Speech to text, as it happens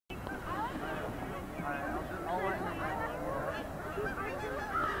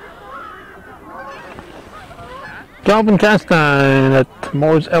Calvin Castine at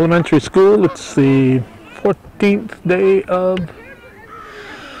Mooers Elementary School. It's the 14th day of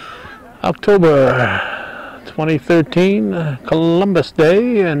October 2013, Columbus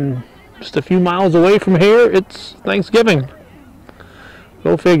Day, and just a few miles away from here, it's Thanksgiving.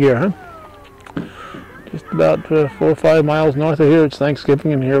 Go figure, huh? Just about 4 or 5 miles north of here, it's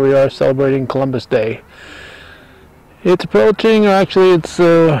Thanksgiving, and here we are celebrating Columbus Day. It's approaching, or actually it's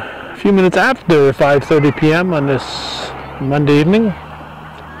a few minutes after 5:30 p.m. on this Monday evening,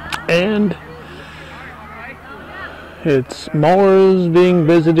 and it's Mooers being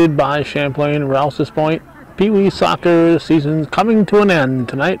visited by Champlain, Rouses Point. PeeWee soccer season's coming to an end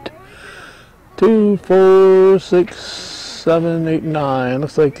tonight. 2, 4, 6, 7, 8, 9.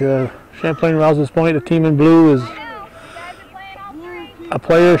 Looks like Champlain, Rouses Point, the team in blue, is a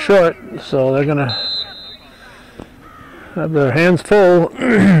player short, so they're gonna have their hands full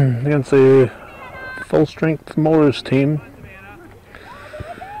against a full-strength Mooers team.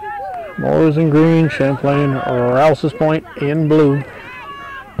 Mooers in green, Champlain or Rouses Point in blue.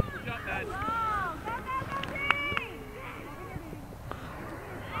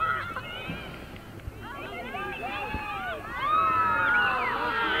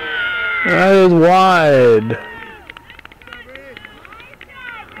 That is wide.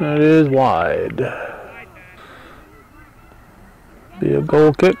 That is wide. Be a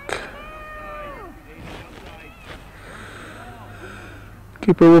goal kick.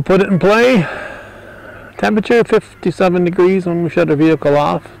 Keeper will put it in play. Temperature 57 degrees when we shut the vehicle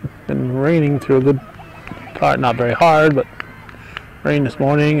off. Been raining through a good part, not very hard, but rain this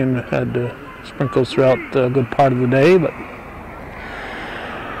morning, and had sprinkles throughout a good part of the day, but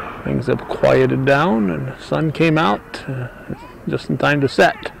things have quieted down, and the sun came out just in time to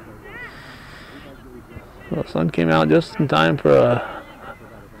set. So the sun came out just in time for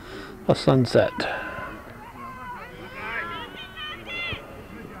a sunset.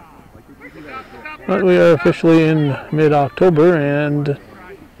 But we are officially in mid-October, and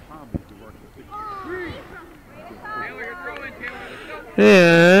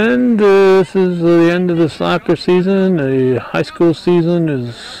this is the end of the soccer season. The high school season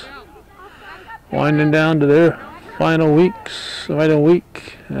is winding down to their final week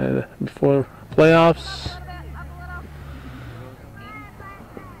before playoffs.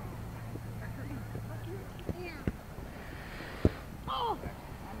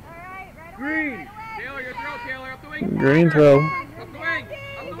 Green. Taylor, your throw, Taylor, up the wing. Green throw. Up the wing.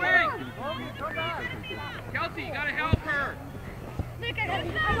 Up the wing. Kelsey, you gotta help her. Turn it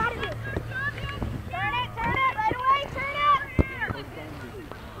right away, turn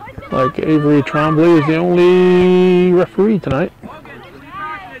it. Like Avery Trombley is the only referee tonight.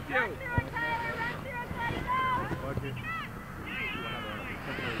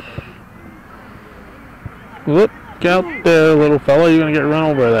 Look out there, little fella, you're gonna get run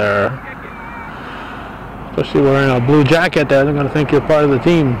over there. Especially wearing a blue jacket there, they're gonna think you're part of the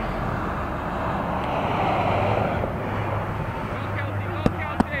team.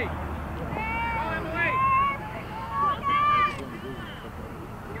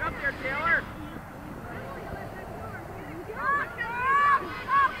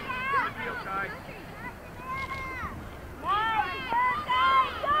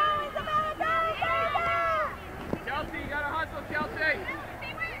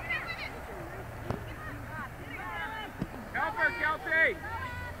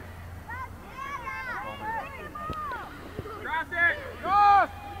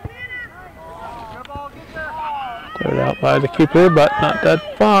 Cleared out by the keeper, but not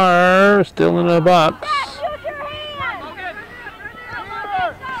that far. Still in the box.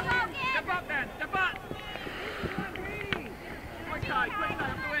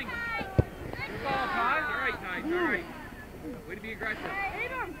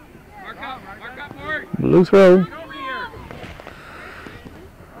 Blue throw.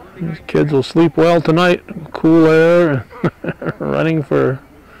 These kids will sleep well tonight. Cool air, running for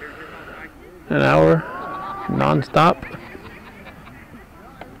an hour, non-stop.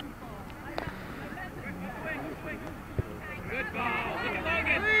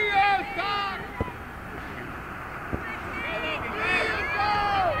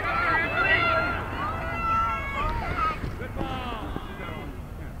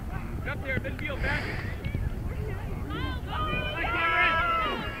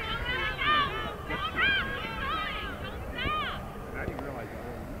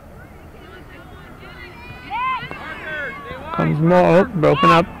 Comes more, broken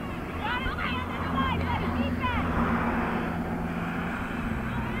up.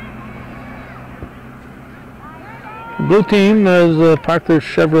 The blue team has Parker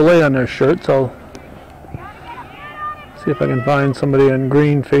Chevrolet on their shirt, so See if I can find somebody in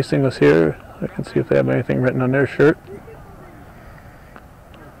green facing us here. I can see if they have anything written on their shirt.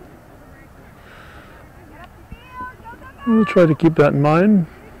 We'll try to keep that in mind.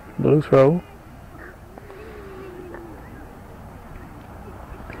 Blue throw.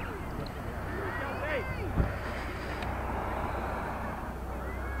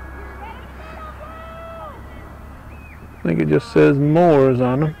 I think it just says Mooers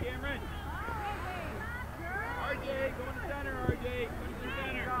on them.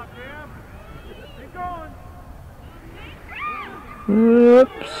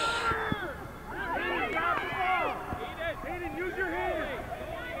 Oops.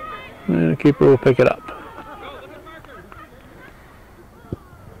 And the keeper will pick it up.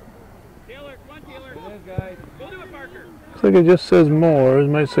 Looks like it just says Mooers. It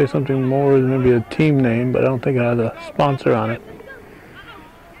might say something Mooers, maybe a team name, but I don't think it has a sponsor on it.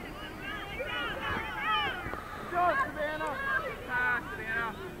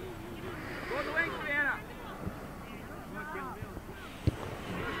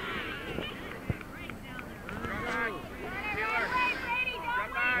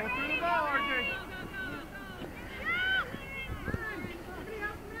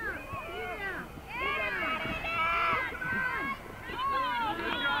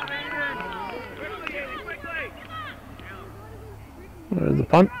 There's the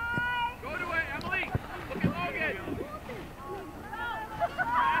punt. Go to it, Emily. Look at Logan.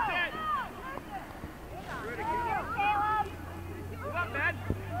 That's it. Move up, Ben.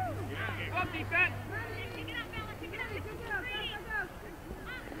 Move up, defense.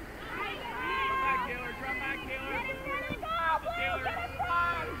 Drop back, Taylor.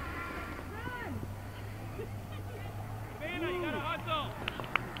 Savannah, you gotta hustle.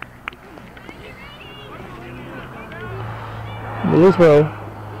 Blue throw.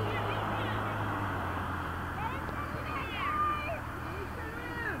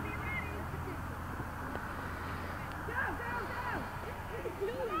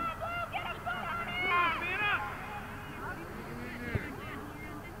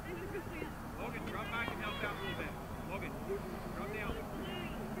 Logan, drop back and help out a little bit. Logan, drop down.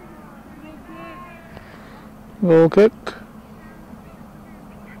 Goal kick.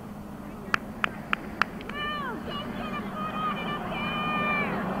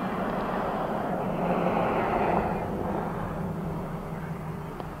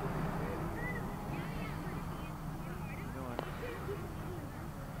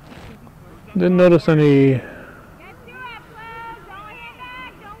 Didn't notice any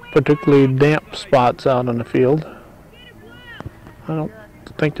particularly damp spots out on the field. I don't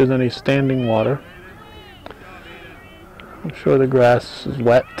think there's any standing water. I'm sure the grass is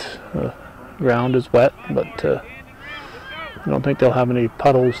wet, the ground is wet, but I don't think they'll have any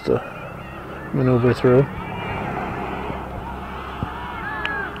puddles to maneuver through.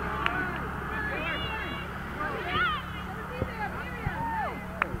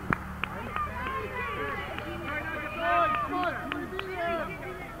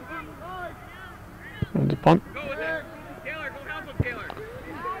 The punt. Go with it. Taylor, go help him, Taylor.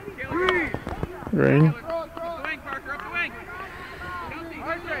 Taylor, Green. up the wing, Parker, up the wing. Kelsey,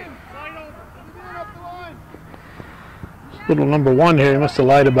 go straight. Little number 1 here, he must have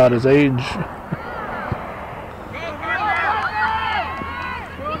lied about his age. Go, Parker.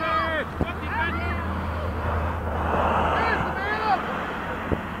 Go there. Up defense.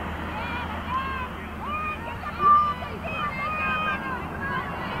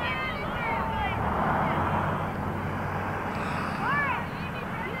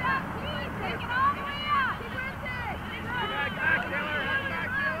 Back, Taylor. Back,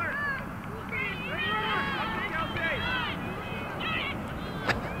 Taylor. Up to Kelsey.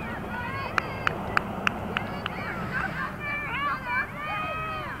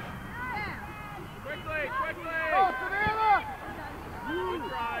 Quickly. Good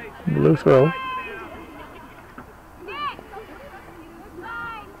try. Blue throw.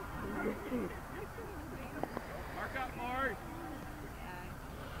 Mark up, Mars.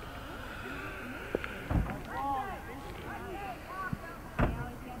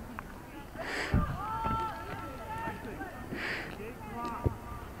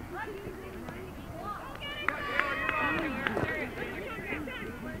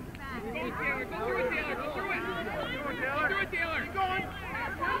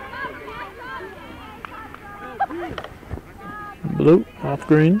 Blue off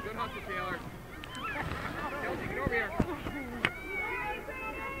green. Good hustle, Taylor. Kelsey, get over here. Come on,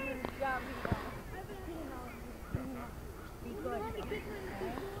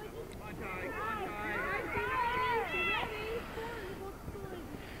 Ty.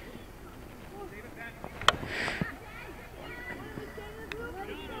 Save it, Pat.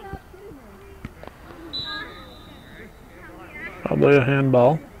 Probably a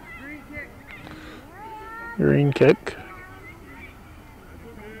handball. Green kick.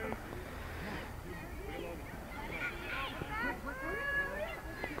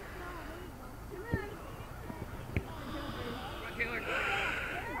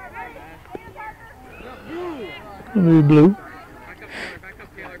 Blue. Back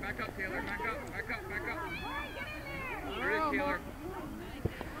up, Taylor. Back up, Taylor. Back up. There it is, Taylor.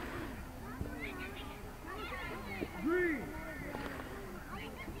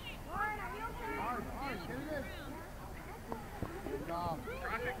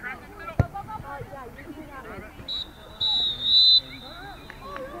 Cross it in the middle.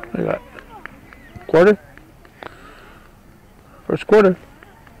 We got quarter. First quarter.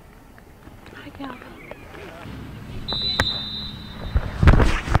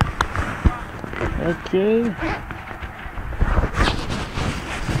 Okay.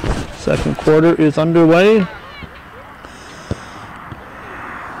 Second quarter is underway.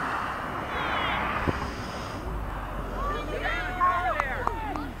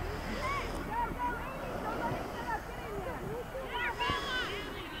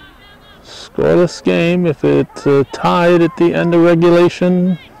 Scoreless game. If it's tied at the end of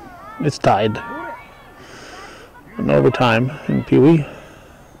regulation, it's tied. In overtime in PeeWee.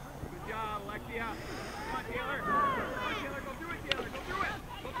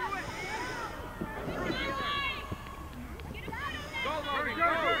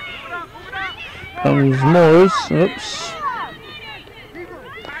 Comes Mooers. Oops.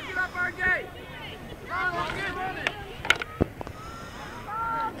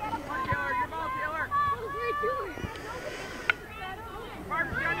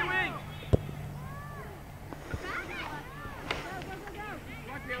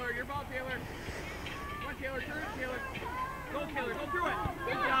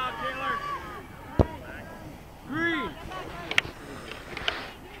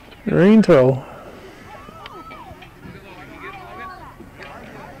 Green throw.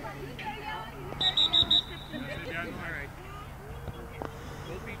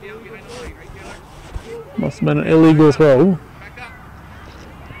 Must have been an illegal throw.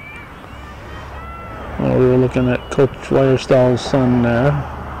 Oh, we were looking at Coach Weierstahl's son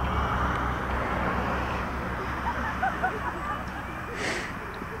there.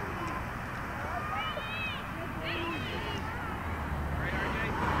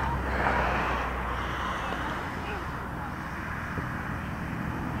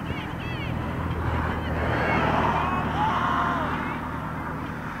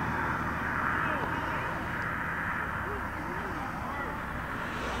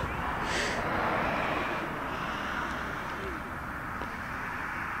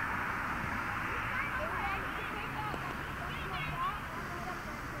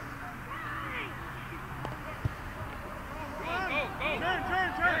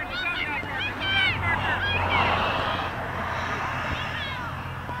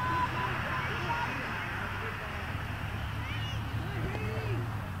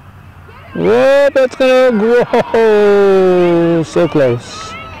 Whoa, that's gonna go. Whoa, so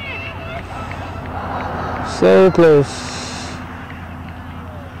close. So close.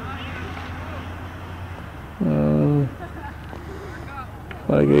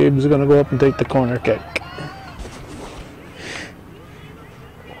 Like Abe's gonna go up and take the corner kick.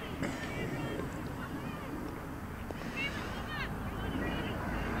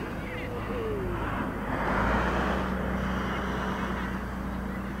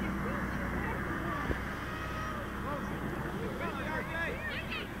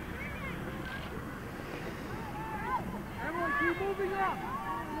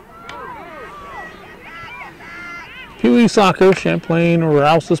 PeeWee soccer, Champlain,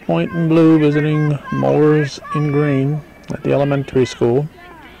 Rouses Point in blue, visiting Mooers in green at the elementary school.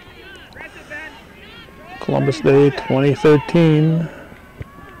 Columbus Day 2013.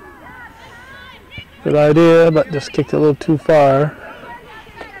 Good idea, but just kicked a little too far.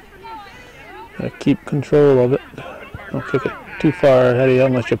 Gotta keep control of it. Don't kick it too far ahead of you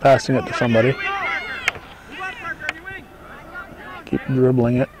unless you're passing it to somebody. Keep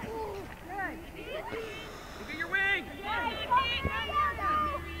dribbling it.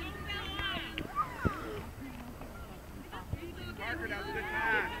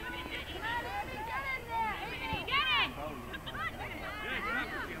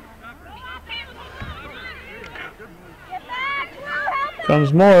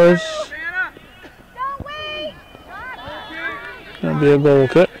 Comes Mooers. That'll be a goal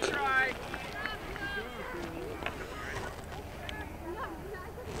kick.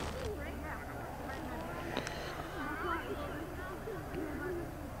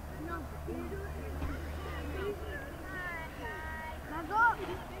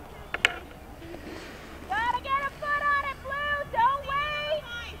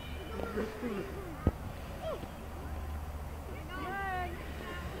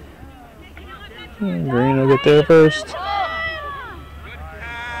 Green will get there first. Good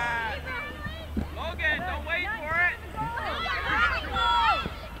catch. Logan, don't wait for it.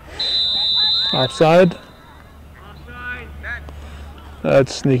 Offside. Offside.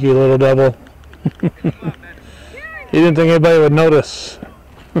 That's sneaky little devil. He didn't think anybody would notice.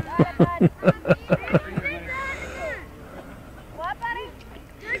 What, buddy?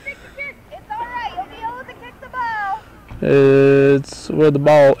 It's all right. You'll be able to kick the ball. It's where the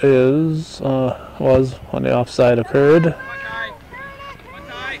ball is, was when the offside occurred. One side. One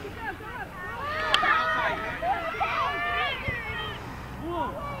side.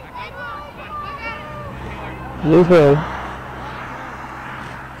 Blue Hill.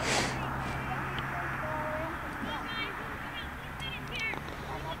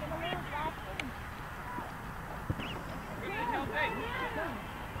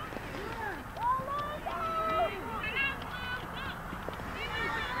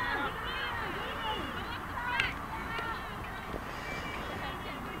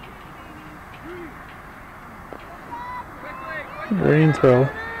 Green throw.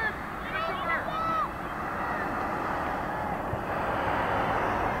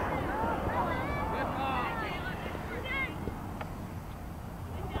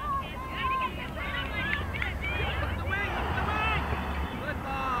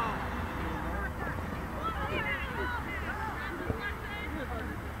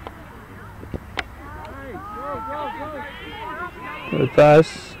 Good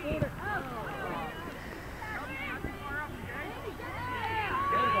pass.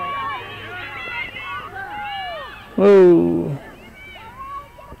 Whoa.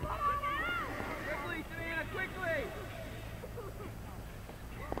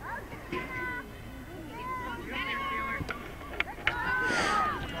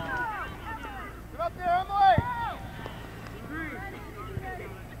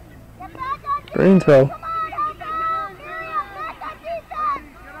 Green throw.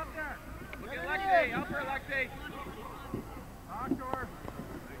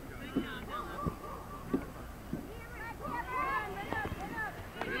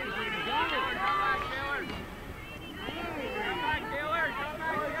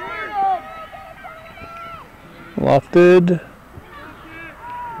 Lofted.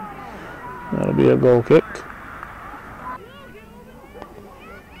 That'll be a goal kick.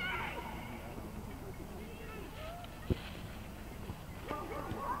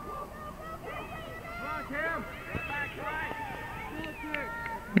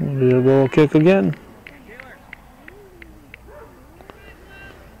 That'll be a goal kick again.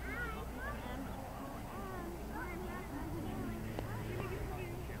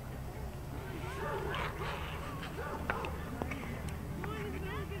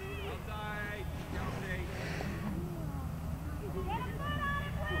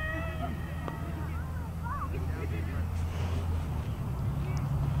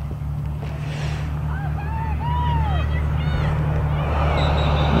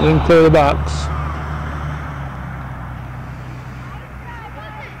 Didn't clear the box.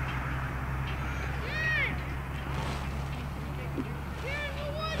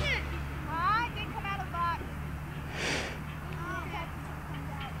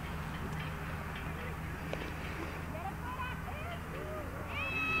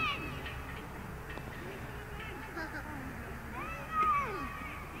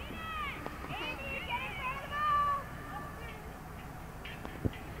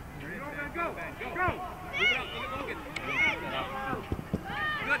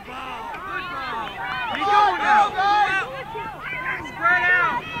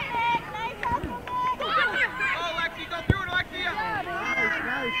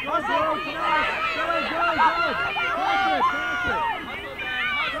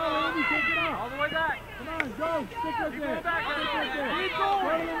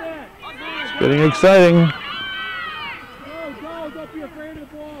 It's getting exciting. Don't be afraid of the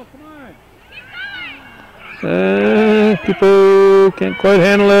ball. Come on. People can't quite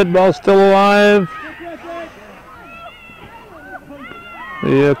handle it. Ball's still alive.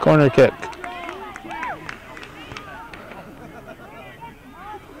 The corner kick.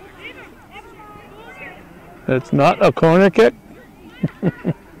 It's not a corner kick.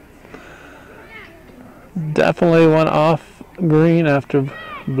 Definitely went off green after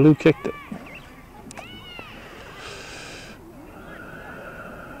blue kicked it.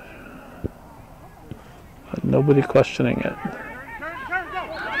 But nobody questioning it.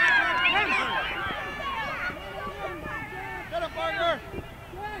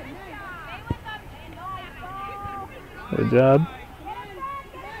 Good job.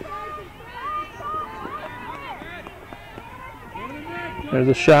 There's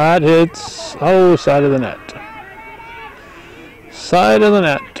a shot. Hits. Oh, side of the net. Side of the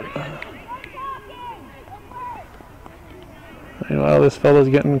net. Meanwhile, this fella's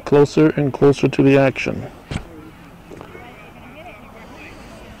getting closer and closer to the action.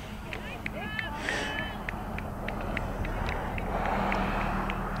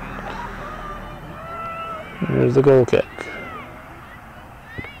 Here's the goal kick.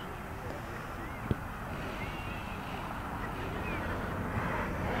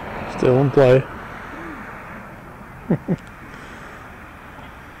 Still in play.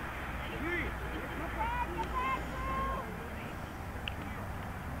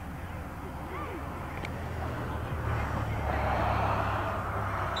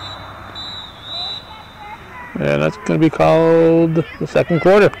 And that's going to be called the second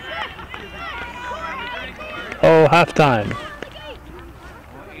quarter. Oh, halftime.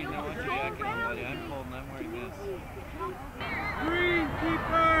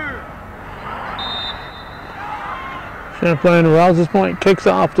 Champlain Rouses point kicks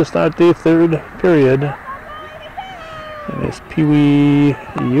off to start the third period. In this PeeWee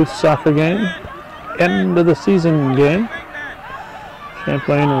youth soccer game. End of the season game.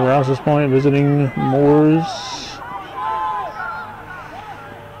 Champlain Rouses point visiting Mooers.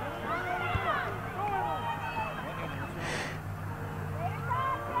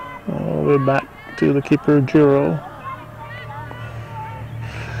 All the way back to the keeper, Giro.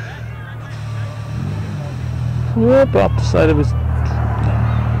 Whoop, off the side of his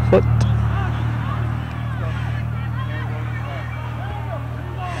foot.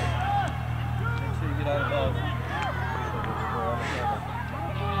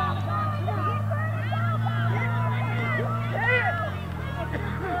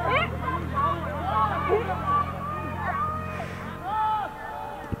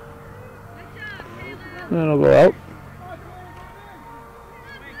 And it'll go out.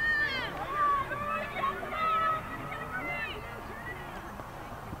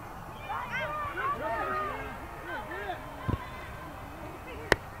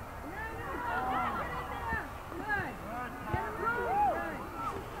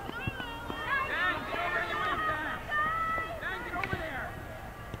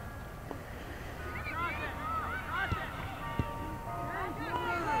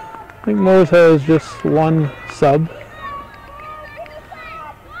 I think Mooers has just one sub.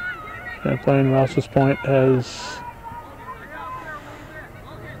 Champlain Rouses point has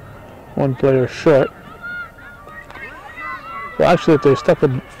one player short. So actually, if they stuck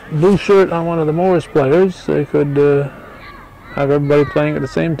a blue shirt on one of the Mooers players, they could have everybody playing at the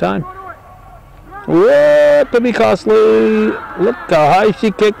same time. Whoa, to be costly. Look how high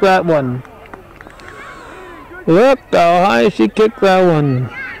she kicked that one. Look how high she kicked that one.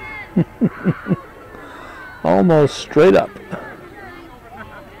 Almost straight up.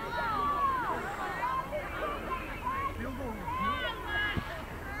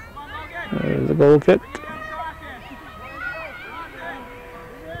 There's a goal kick.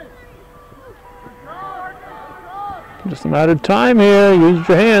 Just a matter of time here. Use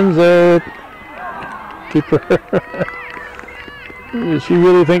your hands there. Keeper. Does she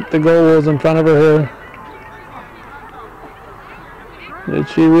really think the goal was in front of her here? Did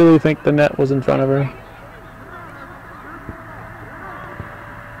she really think the net was in front of her?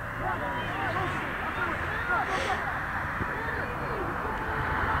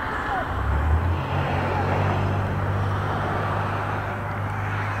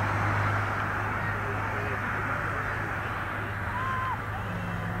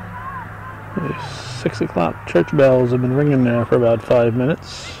 The 6 o'clock church bells have been ringing there for about 5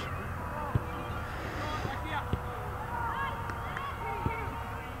 minutes.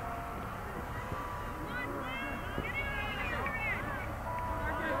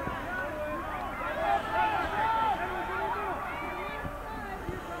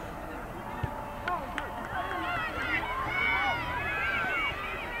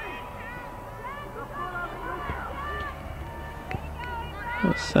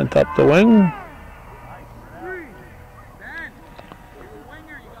 Sent up the wing.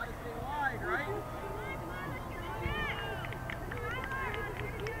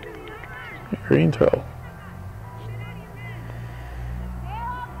 Green throw.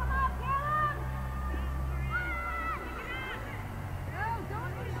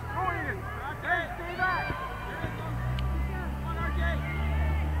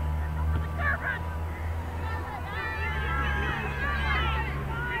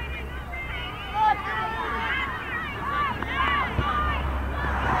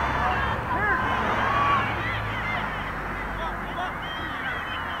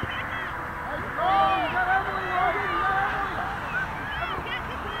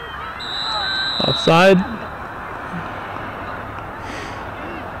 Offside.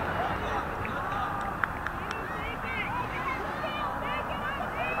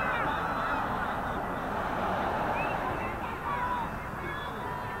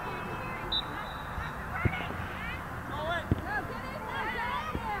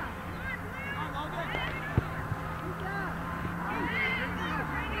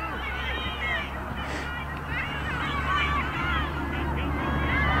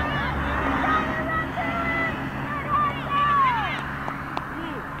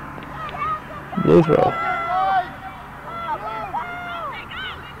 Blue throw.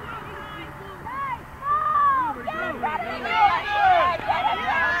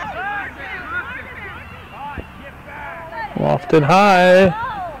 Lofted high.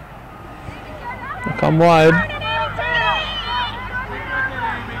 Come wide.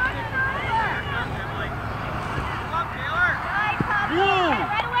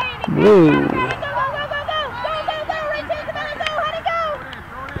 Blue.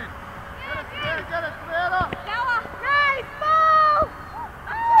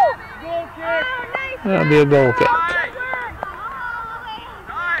 That'll be a goal kick.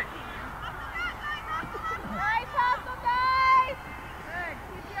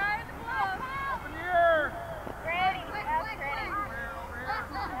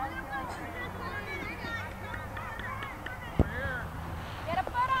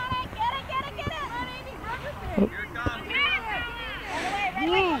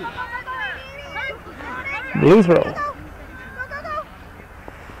 Blue throw.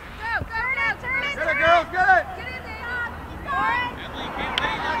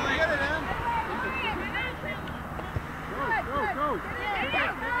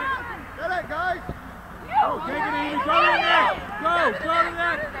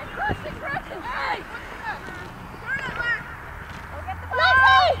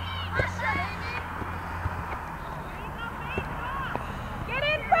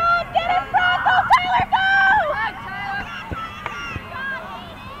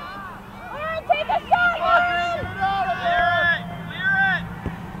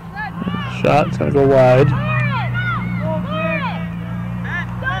 Shot's gonna go wide. Don't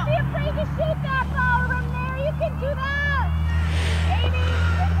be afraid to shoot that ball from there. You can do that. Amy,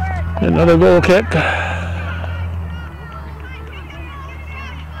 good work. Another goal kick.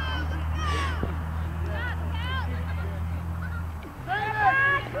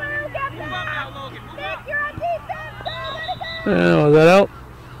 Was that out?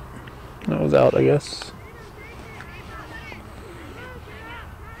 That was out, I guess.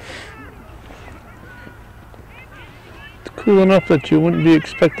 Cool enough that you wouldn't be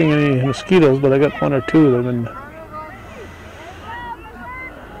expecting any mosquitoes, but I got one or two that have been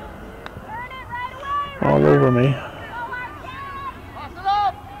all over me.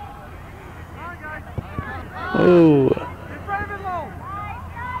 Oh.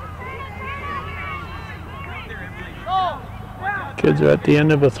 Kids are at the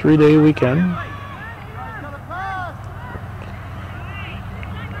end of a 3-day weekend.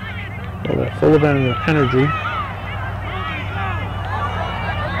 So they're full of energy.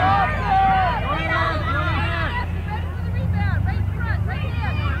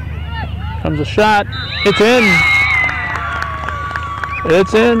 Comes a shot. It's in.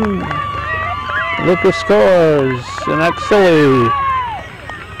 It's in. Lucas scores. And that's silly.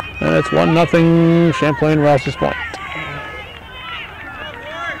 And it's 1-0 Champlain Rouses point.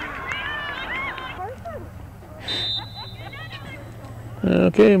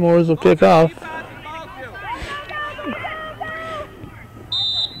 Okay, Mooers will kick off.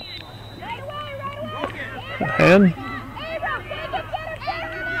 Hand.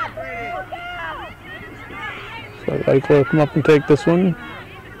 So Ike will come up and take this one.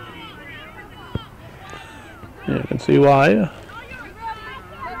 You can see why.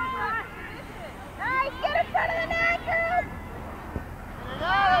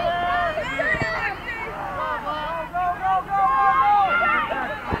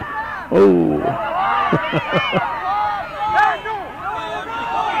 Oh.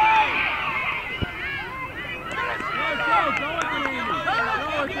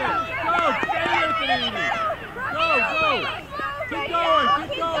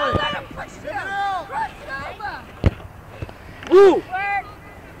 Woo!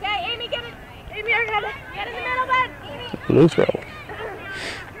 Okay, Amy, get it. Amy, you're gonna get in the middle, bud. Blue throw. Get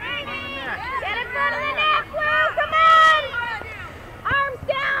in front of the net, Blue. Come on. Arms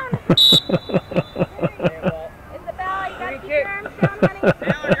down. It's the ball. You gotta keep your arms down, honey.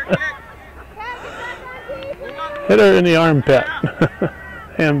 Hit her in the armpit.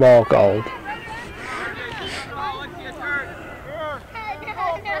 Handball called.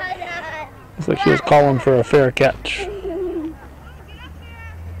 Looks like she was calling for a fair catch.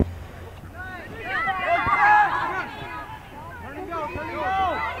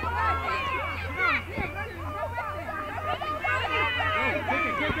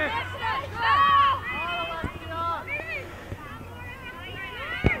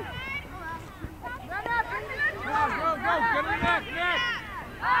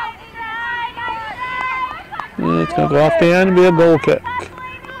 It's going to go off the end and be a goal kick.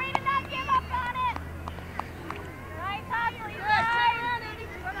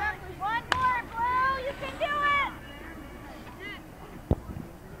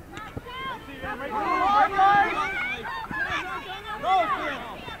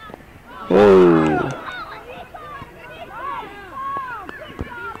 Whoa.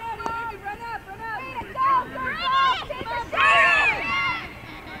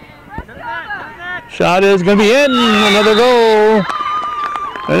 Shot is going to be in. Another goal.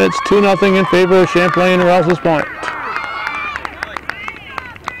 And it's 2-0 in favor of Champlain and Rouses Point.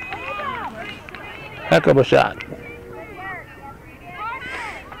 Heck of a shot.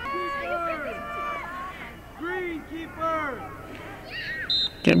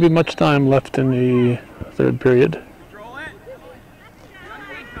 Can't be much time left in the third period.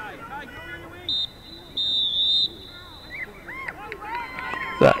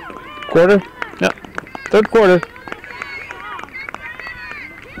 Is that quarter? Yep. Third quarter.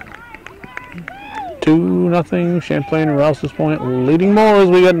 2-0 Champlain and Rouses Point leading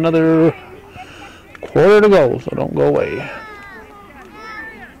Mooers. We got another quarter to go, so don't go away.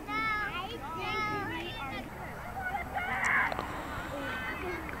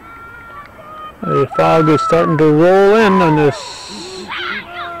 The fog is starting to roll in on this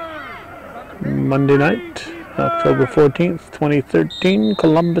Monday night, October 14th, 2013,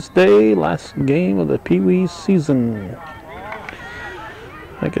 Columbus Day, last game of the PeeWee season.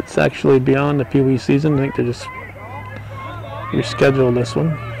 I think it's actually beyond the PeeWee season. I think they just rescheduled this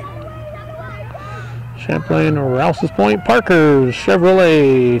one. Champlain, Rouses Point, Parker's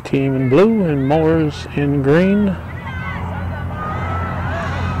Chevrolet, team in blue and Mooers in green.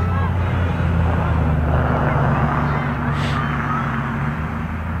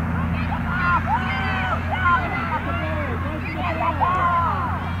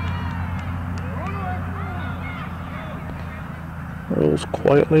 Rolls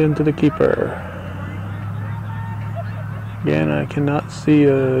quietly into the keeper. Again, I cannot see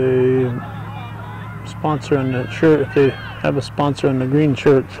a sponsor on that shirt. If they have a sponsor on the green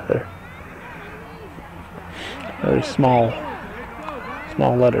shirts, they're very small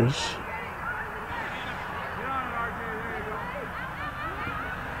letters.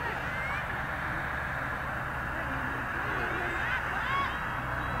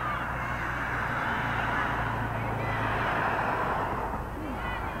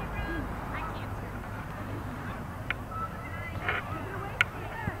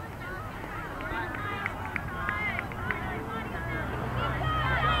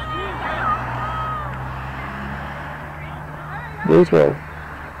 Blue throw.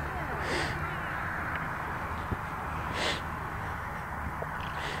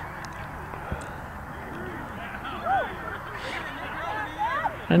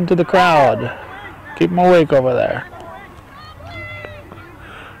 Into the crowd. Keep them awake over there.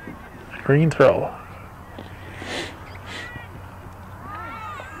 Green throw.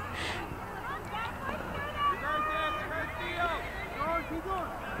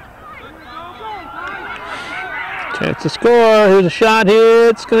 Chance to score. Here's a shot here.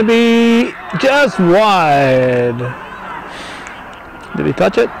 It's going to be just wide. Did he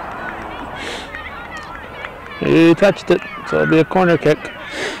touch it? He touched it, so it'll be a corner kick.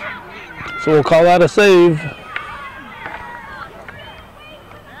 So we'll call that a save.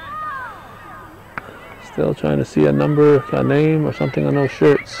 Still trying to see a number, a name, or something on those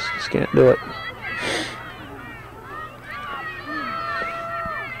shirts. Just can't do it.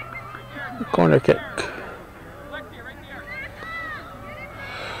 Corner kick.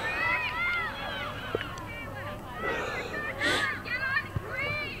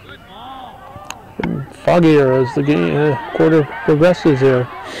 Foggier as the game quarter progresses here.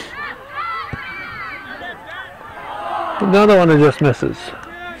 Another one that just misses.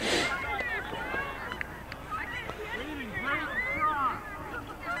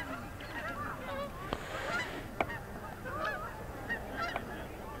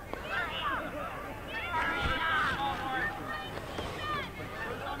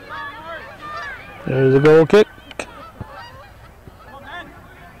 There's a goal kick.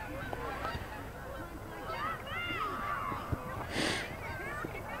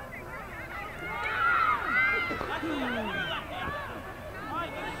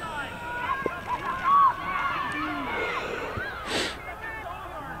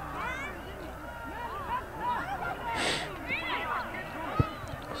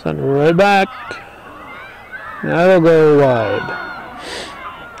 Send it right back. That'll go wide.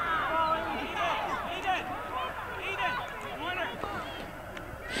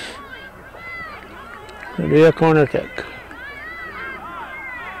 It'll be a corner kick.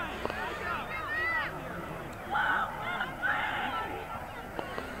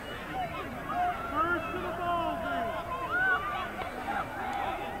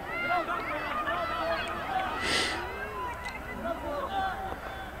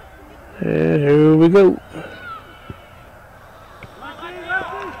 And here we go.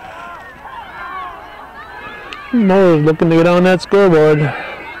 Mooers looking to get on that scoreboard.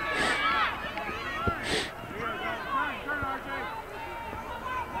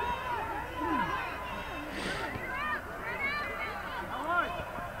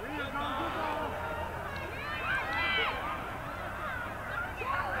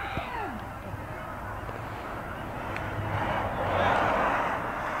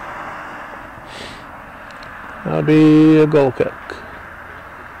 That'll be a goal kick.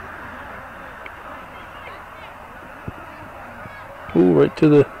 Ooh, right to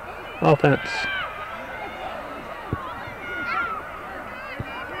the offense.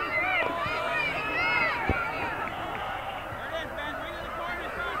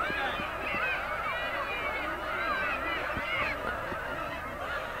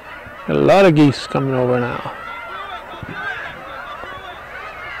 Got a lot of geese coming over now.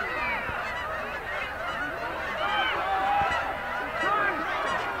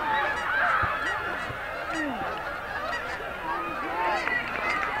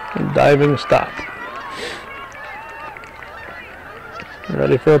 Diving stop.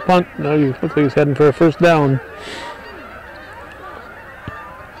 Ready for a punt? No, you look like he's heading for a first down.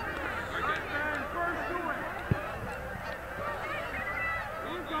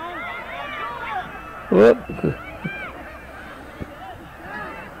 Whoop.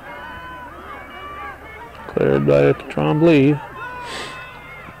 Cleared by Champlain.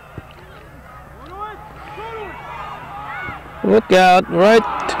 Look out, right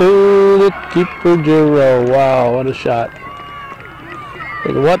to the keeper, Giro. Wow, what a shot.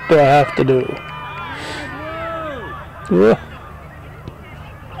 But what do I have to do?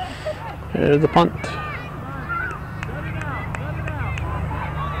 Here's the punt.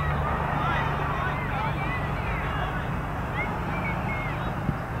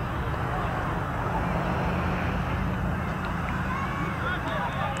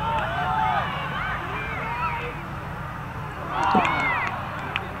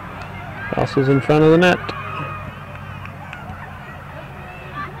 Rouses in front of the net.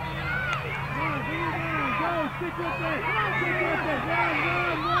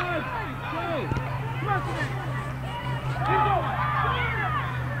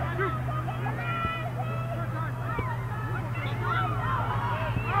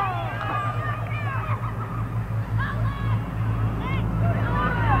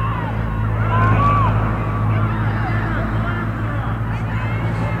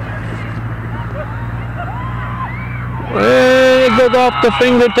 It goes off the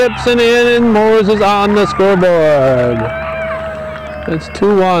fingertips and in, and Mooers is on the scoreboard. It's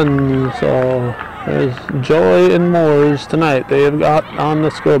 2-1, so there's joy in Mooers tonight. They have got on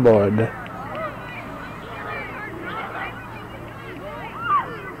the scoreboard.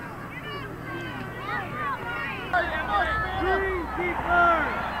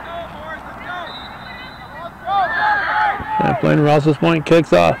 Champlain Rouses point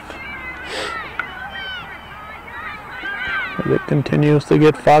kicks off. As it continues to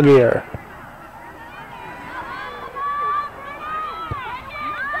get foggier.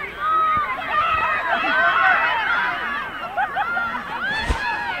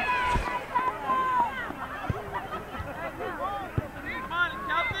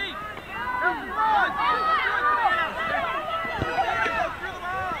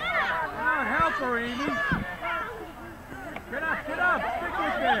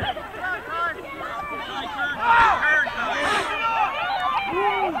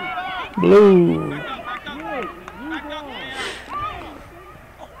 Blue.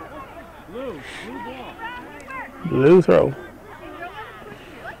 Blue throw.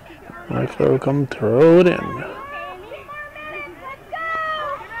 My throw, come throw it in.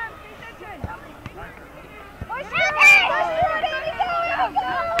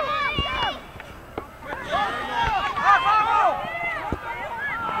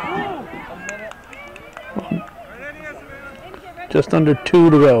 Just under 2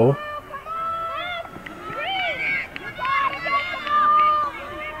 to go.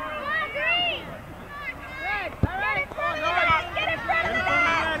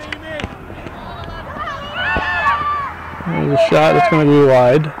 There's a shot. It's going to be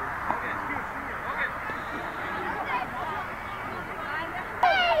wide.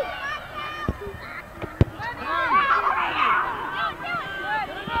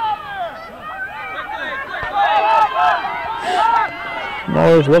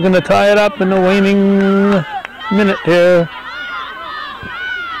 Mooers looking to tie it up in the waning minute here.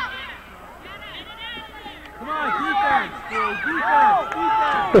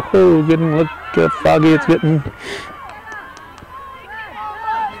 Oh, getting look foggy. It's getting.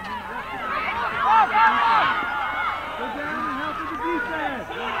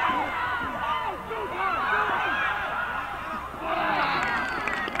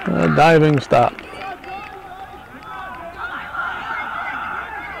 A diving stop.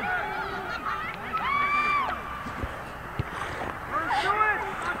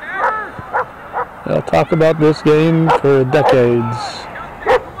 They'll talk about this game for decades.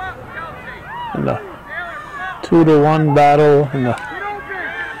 In the 2-1 battle in the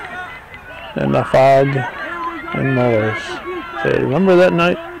fog and Mooers. Say, remember that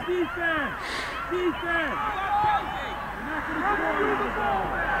night?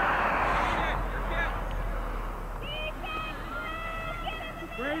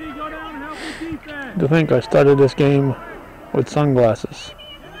 To think I started this game with sunglasses.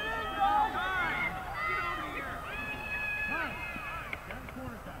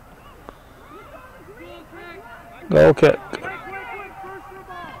 Goal kick.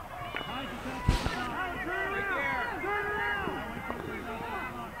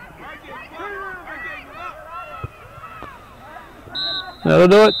 That'll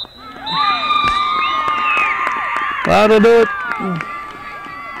do it. That'll do it.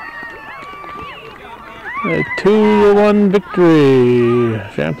 A 2-1 victory.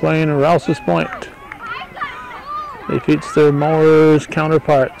 Champlain and Rouses Point defeats their Mooers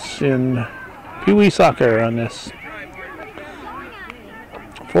counterparts in PeeWee soccer on this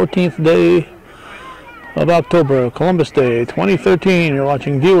 14th day of October, Columbus Day 2013. You're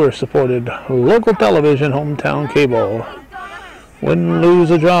watching viewer-supported local television, hometown cable. Win,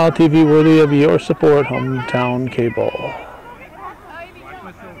 lose, or draw, TV worthy of your support, hometown cable.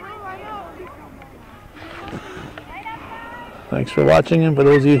 Thanks for watching, and for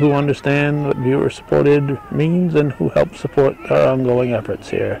those of you who understand what viewer-supported means and who help support our ongoing efforts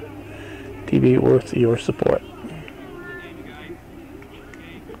here, TV worth your support.